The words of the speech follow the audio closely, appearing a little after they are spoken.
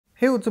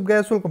Hey, what's up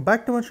guys, welcome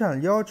back to my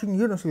channel. You're watching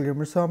Universal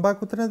Gamer. So I'm back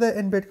with another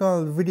NBA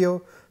Call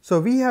video. So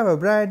we have a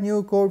brand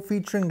new code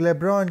featuring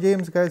Lebron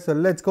James, guys. So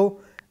let's go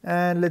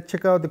and let's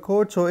check out the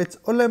code. So it's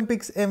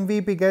Olympics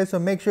MVP, guys. So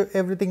make sure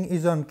everything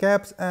is on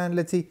caps and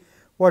let's see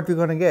what we're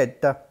gonna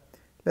get.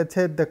 Let's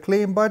hit the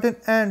claim button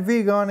and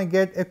we're gonna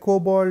get a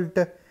Cobalt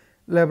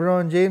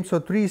Lebron James. So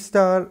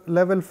 3-star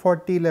level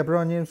 40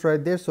 Lebron James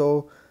right there.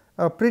 So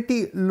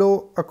pretty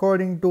low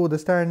according to the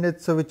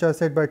standards which are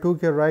set by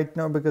 2K right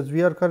now, because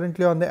we are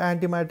currently on the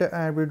antimatter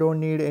and we don't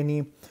need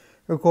any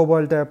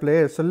Cobalt type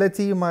players. So let's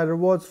see my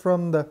rewards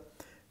from the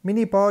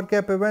mini power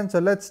cap event. So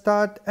let's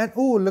start, and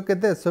oh, look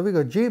at this. So we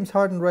got James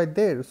Harden right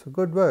there. So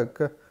good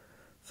work.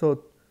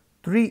 So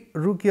 3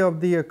 rookie of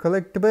the year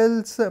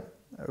collectibles.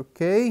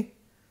 Okay,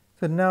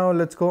 so now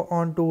let's go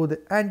on to the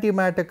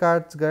antimatter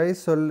cards,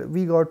 guys. So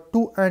we got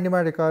 2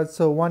 antimatter cards,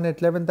 so one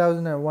at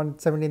 11,000 and one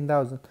at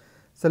 17,000.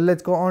 So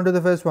let's go on to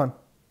the first one.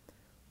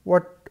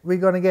 What we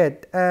gonna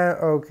get?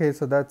 Okay,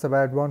 so that's a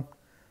bad one.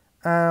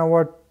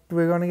 What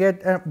we're gonna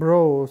get?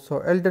 Bro, so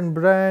Elton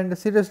Brand,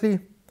 seriously?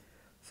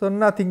 So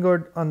nothing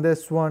good on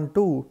this one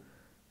too.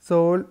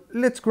 So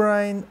let's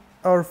grind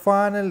our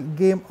final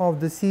game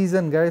of the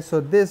season, guys. So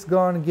this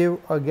gonna give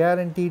a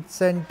guaranteed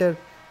center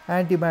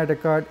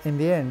antimatter card in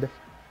the end.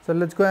 So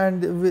let's go,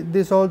 and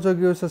this also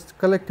gives us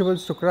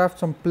collectibles to craft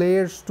some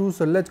players too.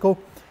 So let's go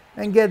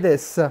and get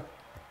this.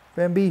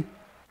 Wemby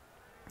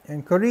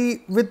and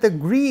Curry with the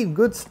green.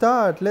 Good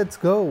start. Let's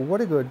go.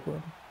 What a good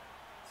one.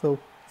 So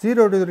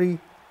 0-3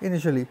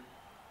 initially.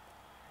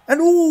 And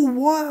oh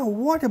wow,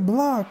 what a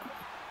block.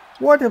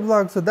 What a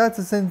block. So that's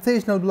a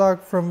sensational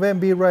block from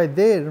Wemby right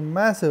there.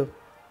 Massive.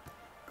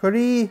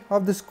 Curry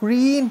off the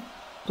screen.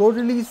 Go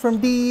release from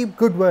deep.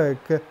 Good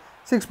work.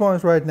 6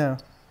 points right now.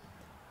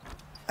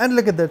 And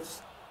look at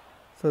this.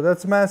 So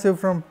that's massive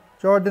from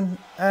Jordan.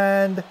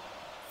 And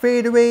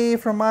fade away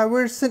from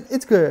Iverson.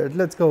 It's good.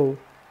 Let's go.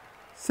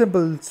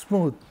 Simple,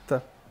 smooth.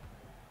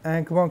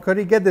 And come on,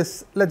 Curry, get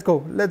this. Let's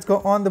go. Let's go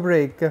on the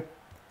break.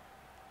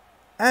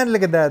 And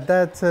look at that.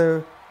 That's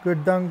a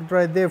good dunk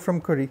right there from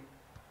Curry.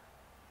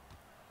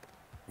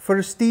 For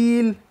a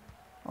steal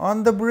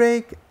on the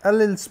break, a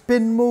little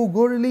spin move,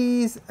 go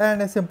release,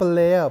 and a simple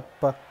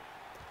layup.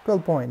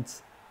 12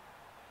 points.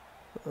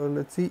 So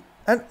let's see.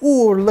 And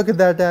oh, look at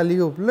that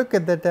alley-oop. Look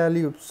at that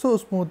alley-oop. So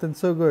smooth and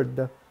so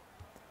good.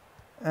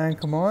 And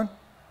come on.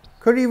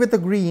 Curry with the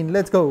green.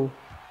 Let's go.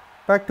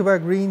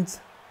 Back-to-back greens.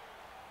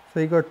 So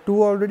he got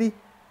 2 already.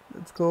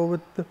 Let's go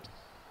with the...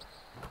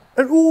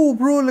 And oh,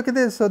 bro, look at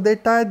this. So they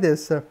tied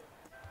this.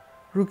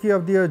 Rookie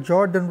of the year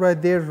Jordan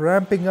right there,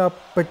 ramping up.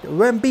 But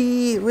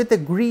Wemby with a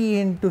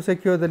green to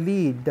secure the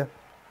lead.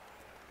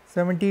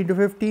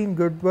 17-15.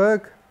 Good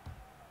work.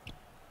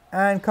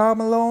 And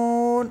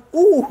Carmelo.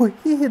 Oh,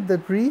 he hit the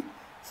 3.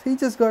 So he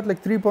just got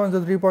like 3 points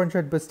or 3-point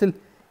shot. But still,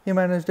 he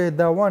managed to hit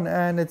that one.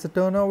 And it's a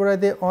turnover right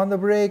there on the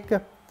break.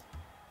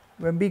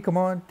 Wemby, come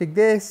on, take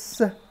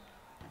this.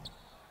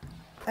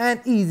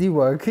 And easy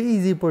work,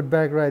 easy put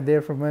back right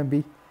there from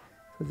Wemby.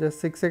 So just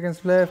 6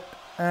 seconds left.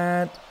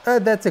 And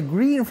that's a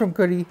green from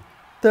Curry.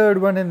 Third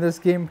one in this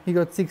game. He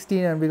got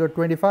 16 and we got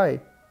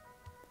 25.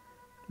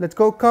 Let's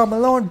go,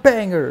 Carmelo,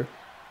 banger.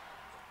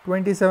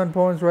 27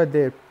 points right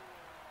there.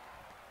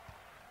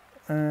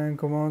 And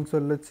come on, so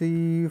let's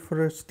see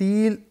for a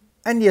steal.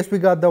 And yes, we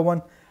got that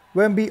one.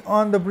 Wemby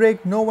on the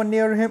break, no one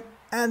near him.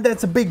 And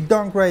that's a big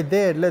dunk right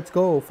there. Let's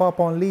go.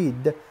 4-point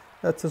lead.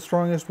 That's the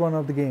strongest one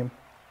of the game.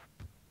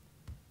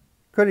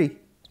 Curry.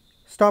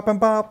 Stop and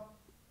pop.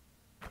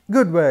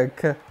 Good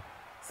work.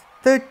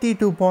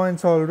 32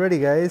 points already,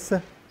 guys.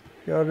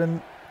 You're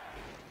in.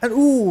 And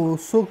ooh,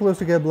 so close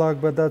to get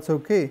blocked, but that's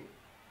okay.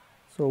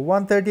 So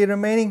 130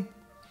 remaining.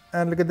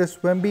 And look at this.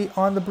 Wemby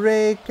on the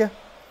break.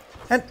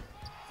 And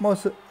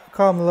most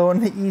Carmelo.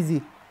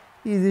 Easy.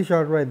 Easy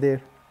shot right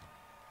there.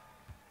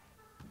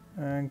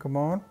 And come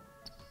on.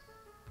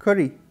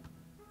 Curry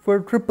for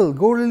triple,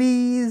 go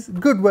release,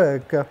 good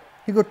work.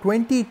 He got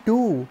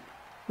 22.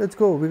 Let's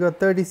go, we got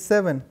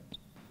 37.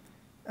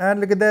 And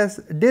look at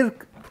this,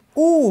 Dirk.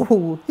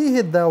 Oh, he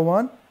hit that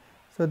one.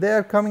 So they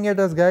are coming at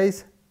us,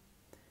 guys.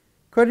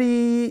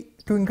 Curry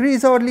to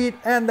increase our lead,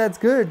 and that's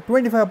good.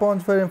 25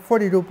 points for him,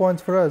 42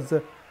 points for us,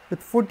 with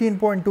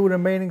 14.2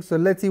 remaining. So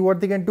let's see what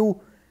they can do.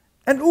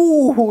 And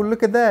oh,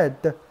 look at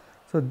that.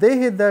 So they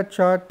hit that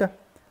shot,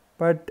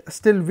 but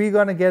still we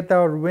gonna get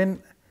our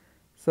win.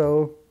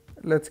 So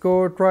let's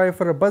go try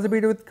for a buzzer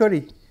beater with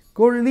Curry.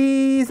 Go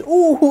release.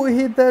 Oh,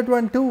 hit that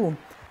one too.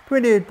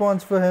 28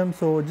 points for him.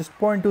 So just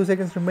 0.2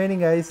 seconds remaining,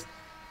 guys.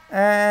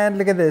 And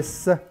look at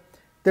this.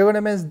 They're going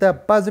to miss the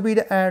buzzer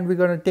beater and we're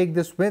going to take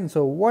this win.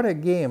 So what a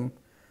game.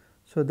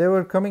 So they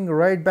were coming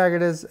right back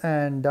at us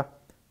and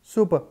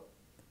super.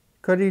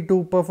 Curry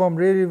to perform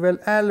really well.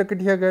 And look at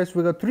here, guys.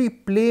 We got 3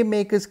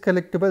 playmakers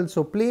collectibles.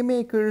 So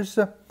playmakers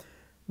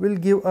will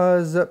give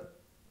us...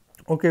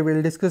 okay,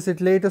 we'll discuss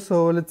it later.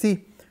 So let's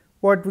see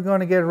what we're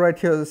gonna get right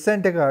here. The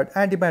center card,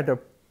 antimatter.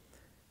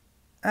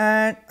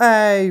 And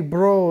hey,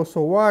 bro,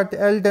 so what?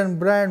 Elton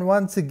Brand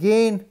once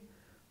again,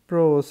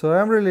 bro. So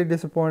I'm really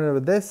disappointed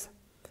with this.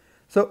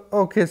 So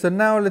okay, so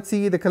now let's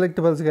see the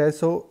collectibles, guys.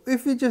 So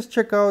if we just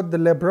check out the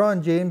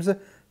LeBron James,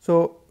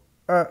 so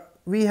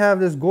we have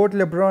this GOAT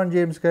LeBron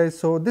James, guys.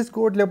 So this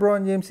GOAT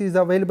LeBron James is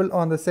available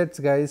on the sets,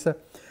 guys.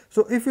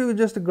 So if you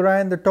just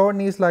grind the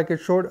tourneys like I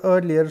showed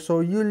earlier, so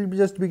you'll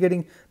just be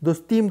getting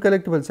those team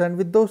collectibles, and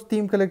with those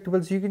team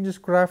collectibles you can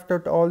just craft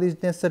out all these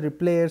necessary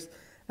players.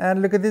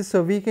 And look at this,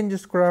 so we can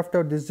just craft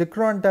out this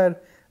Zikron tile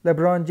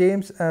LeBron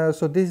James.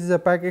 So this is a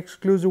pack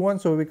exclusive one,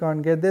 so we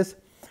can't get this,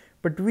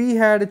 but we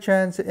had a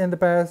chance in the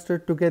past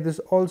to get this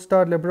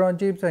all-star LeBron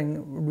James,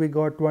 and we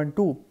got one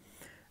too.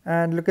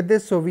 And look at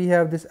this, so we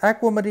have this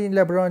aquamarine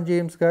LeBron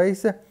James,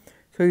 guys.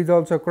 So he's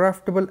also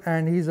craftable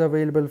and he's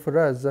available for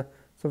us.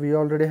 So we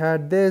already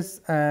had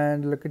this,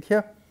 and look at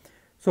here.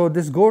 So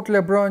this GOAT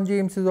LeBron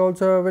James is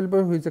also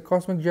available, who is a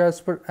Cosmic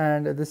Jasper,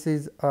 and this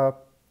is a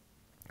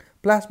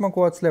Plasma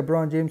Quartz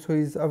LeBron James, who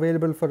is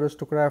available for us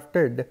to craft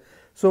it.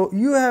 So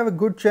you have a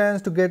good chance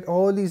to get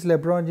all these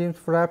LeBron James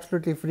for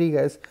absolutely free,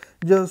 guys.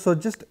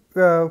 Just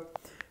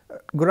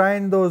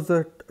grind those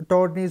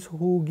tourneys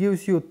who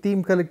gives you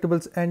theme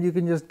collectibles, and you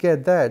can just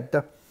get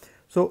that.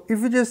 So if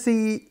you just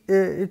see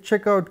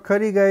check out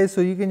Curry, guys, so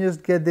you can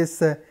just get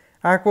this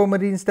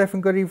Aquamarine Stephen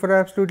Curry for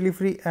absolutely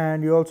free,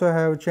 and you also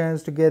have a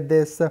chance to get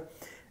this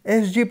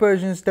SG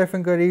Persian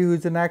Stephen Curry, who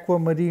is an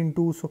Aquamarine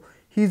too, so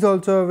he's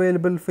also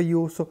available for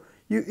you. So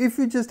if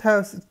you just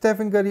have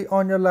Stephen Curry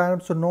on your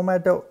lineup, so no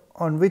matter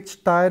on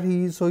which tier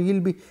he is, so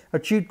he'll be a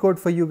cheat code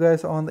for you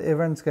guys on the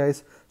events,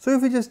 guys. So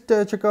if you just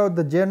check out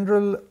the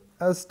general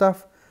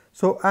stuff,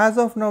 so as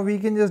of now we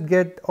can just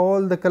get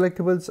all the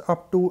collectibles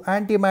up to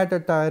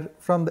antimatter tier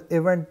from the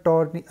event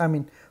tourney,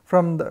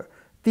 from the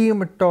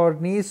theme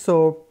tourneys.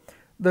 So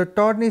the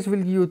tourneys will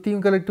give you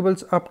theme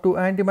collectibles up to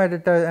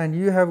antimatter tier, and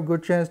you have a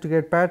good chance to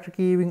get Patrick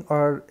Ewing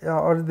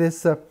or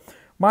this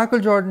Michael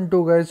Jordan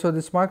too, guys. So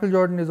this Michael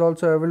Jordan is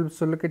also available.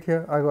 So look at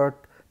here, I got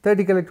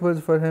 30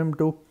 collectibles for him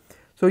too.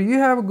 So you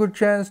have a good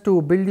chance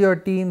to build your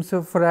teams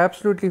for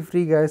absolutely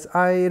free, guys.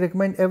 I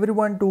recommend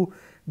everyone to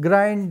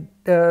grind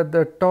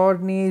the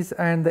tourneys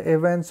and the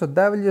events, so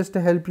that will just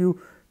help you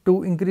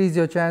to increase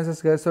your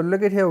chances, guys. So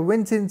look at here,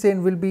 Wins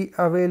Insane will be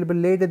available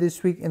later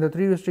this week in the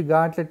 3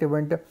 Gauntlet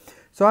event.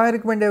 So I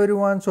recommend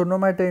everyone, so no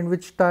matter in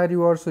which tier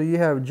you are, so you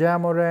have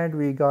Jamorant,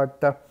 we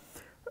got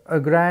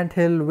Grant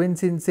Hill,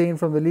 Wins Insane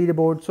from the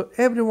leaderboard, so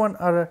everyone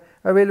are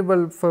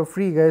available for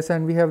free, guys.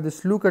 And we have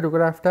this Luca to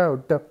craft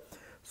out.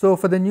 So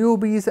for the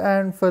newbies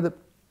and for the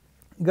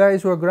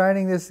guys who are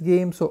grinding this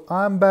game, so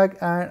I'm back,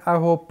 and I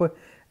hope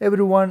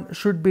everyone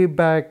should be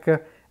back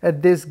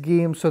at this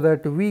game, so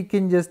that we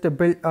can just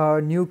build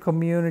a new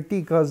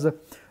community, because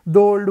the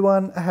old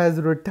one has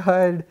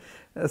retired.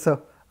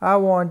 So I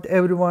want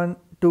everyone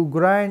to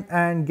grind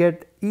and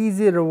get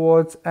easy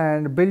rewards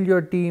and build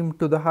your team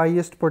to the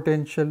highest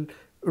potential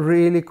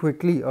really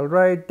quickly. All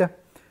right,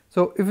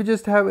 so if you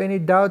just have any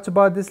doubts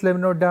about this, let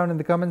me know down in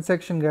the comment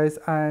section, guys.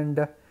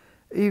 And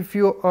if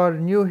you are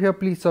new here,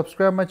 please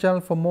subscribe my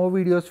channel for more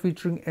videos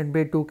featuring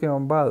NBA 2K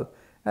Mobile,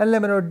 and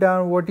let me know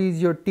down what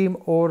is your team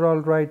overall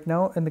right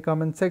now in the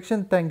comment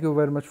section. Thank you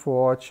very much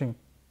for watching.